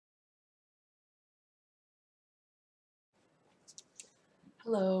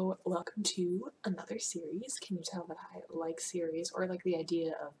Hello, welcome to another series. Can you tell that I like series, or like the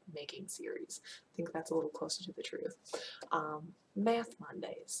idea of making series? I think that's a little closer to the truth. Math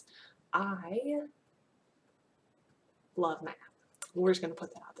Mondays. I love math. We're just going to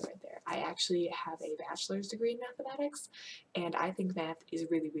put that out there right there. I actually have a bachelor's degree in mathematics, and I think math is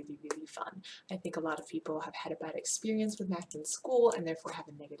really, really, really fun. I think a lot of people have had a bad experience with math in school and therefore have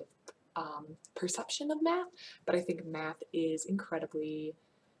a negative perception of math, but I think math is incredibly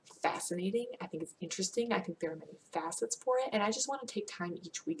fascinating. I think it's interesting. I think there are many facets for it, and I just want to take time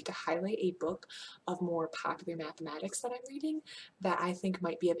each week to highlight a book of more popular mathematics that I'm reading that I think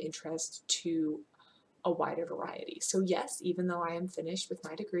might be of interest to a wider variety. So yes, even though I am finished with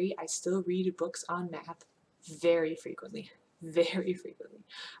my degree, I still read books on math very frequently. Very frequently.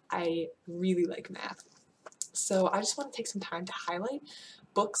 I really like math. So I just want to take some time to highlight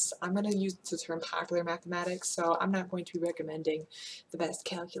books. I'm going to use the term popular mathematics, so I'm not going to be recommending the best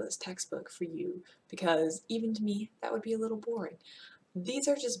calculus textbook for you, because even to me, that would be a little boring. These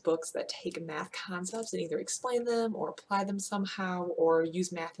are just books that take math concepts and either explain them or apply them somehow or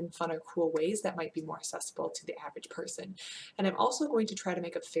use math in fun or cool ways that might be more accessible to the average person. And I'm also going to try to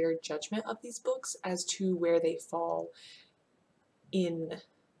make a fair judgment of these books as to where they fall in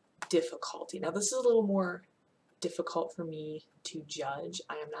difficulty. Now this is a little more difficult for me to judge.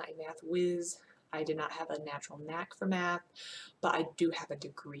 I am not a math whiz. I did not have a natural knack for math, but I do have a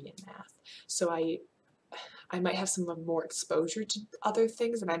degree in math. So I might have some more exposure to other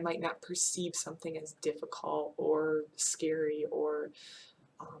things, and I might not perceive something as difficult or scary or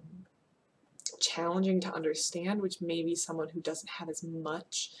challenging to understand, which maybe someone who doesn't have as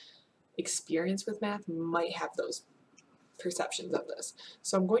much experience with math might have those perceptions of this.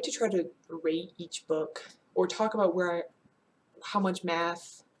 So I'm going to try to rate each book or talk about how much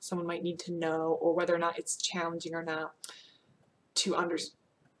math someone might need to know, or whether or not it's challenging or not to understand.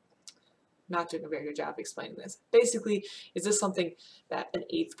 Not doing a very good job explaining this. Basically, is this something that an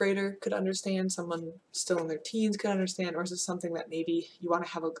 8th grader could understand, someone still in their teens could understand, or is this something that maybe you want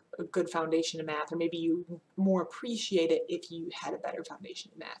to have a good foundation in math, or maybe you more appreciate it if you had a better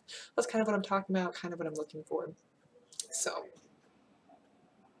foundation in math? That's kind of what I'm talking about, kind of what I'm looking for. So,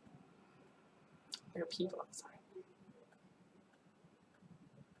 there are people, I'm sorry.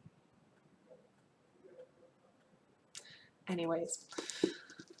 Anyways,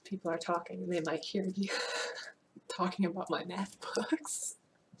 people are talking and they might hear me talking about my math books.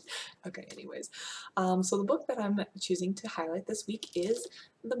 Okay, anyways. So the book that I'm choosing to highlight this week is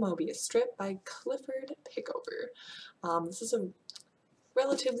The Möbius Strip by Clifford Pickover. This is a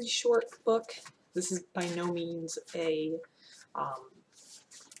relatively short book. This is by no means a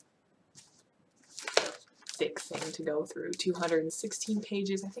thick thing to go through. 216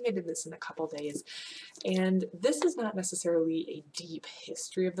 pages. I think I did this in a couple days. And this is not necessarily a deep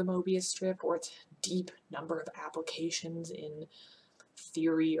history of the Möbius strip or its deep number of applications in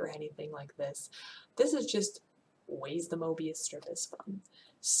theory or anything like this. This is just ways the Möbius strip is fun.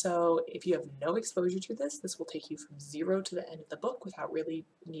 So if you have no exposure to this, this will take you from 0 to the end of the book without really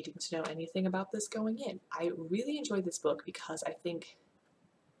needing to know anything about this going in. I really enjoyed this book because I think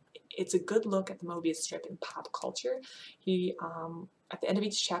it's a good look at the Möbius strip in pop culture. At the end of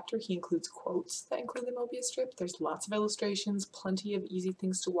each chapter, he includes quotes that include the Möbius strip. There's lots of illustrations, plenty of easy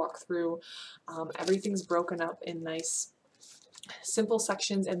things to walk through. Everything's broken up in nice, simple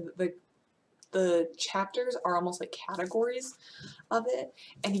sections, and the chapters are almost like categories of it.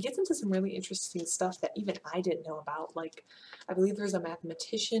 And he gets into some really interesting stuff that even I didn't know about. Like, I believe there's a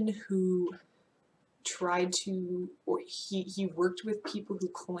mathematician who tried to, or he worked with people who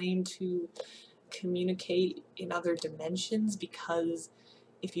claim to communicate in other dimensions, because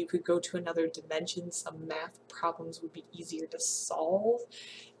if you could go to another dimension, some math problems would be easier to solve.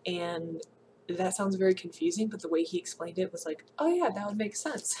 And that sounds very confusing, but the way he explained it was like, oh yeah, that would make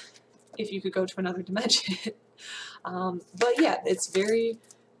sense if you could go to another dimension. But yeah, he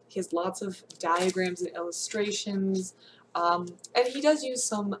has lots of diagrams and illustrations. And he does use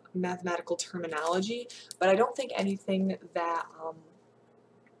some mathematical terminology, but I don't think anything that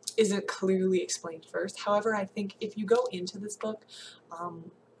isn't clearly explained first. However, I think if you go into this book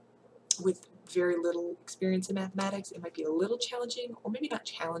with very little experience in mathematics, it might be a little challenging, or maybe not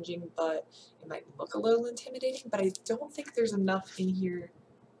challenging, but it might look a little intimidating. But I don't think there's enough in here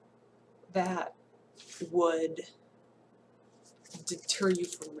that would deter you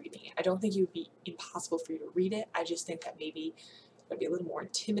from reading it. I don't think it would be impossible for you to read it. I just think that maybe it would be a little more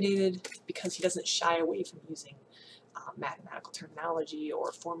intimidated, because he doesn't shy away from using mathematical terminology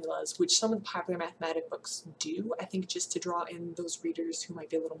or formulas, which some of the popular mathematic books do, I think just to draw in those readers who might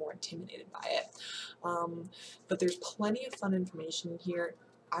be a little more intimidated by it. But there's plenty of fun information here.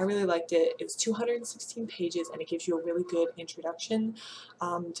 I really liked it. It was 216 pages and it gives you a really good introduction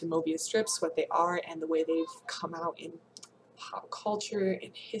to Möbius strips, what they are, and the way they've come out in pop culture,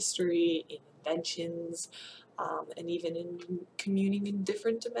 in history, in inventions, and even in communing in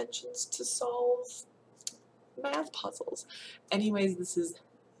different dimensions to solve math puzzles. Anyways, this is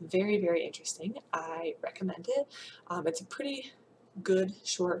very, very interesting. I recommend it. It's a pretty good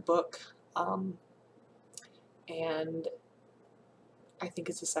short book, and I think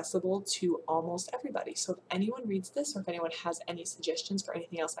it's accessible to almost everybody. So if anyone reads this, or if anyone has any suggestions for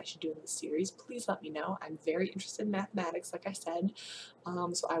anything else I should do in this series, please let me know. I'm very interested in mathematics, like I said,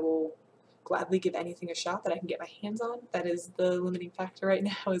 so I will gladly give anything a shot that I can get my hands on. That is the limiting factor right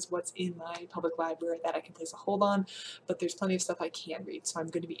now, is what's in my public library that I can place a hold on, but there's plenty of stuff I can read, so I'm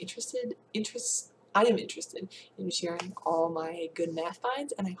going to be I am interested in sharing all my good math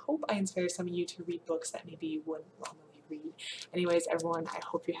finds, and I hope I inspire some of you to read books that maybe you wouldn't normally read. Anyways, everyone, I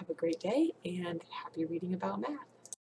hope you have a great day, and happy reading about math.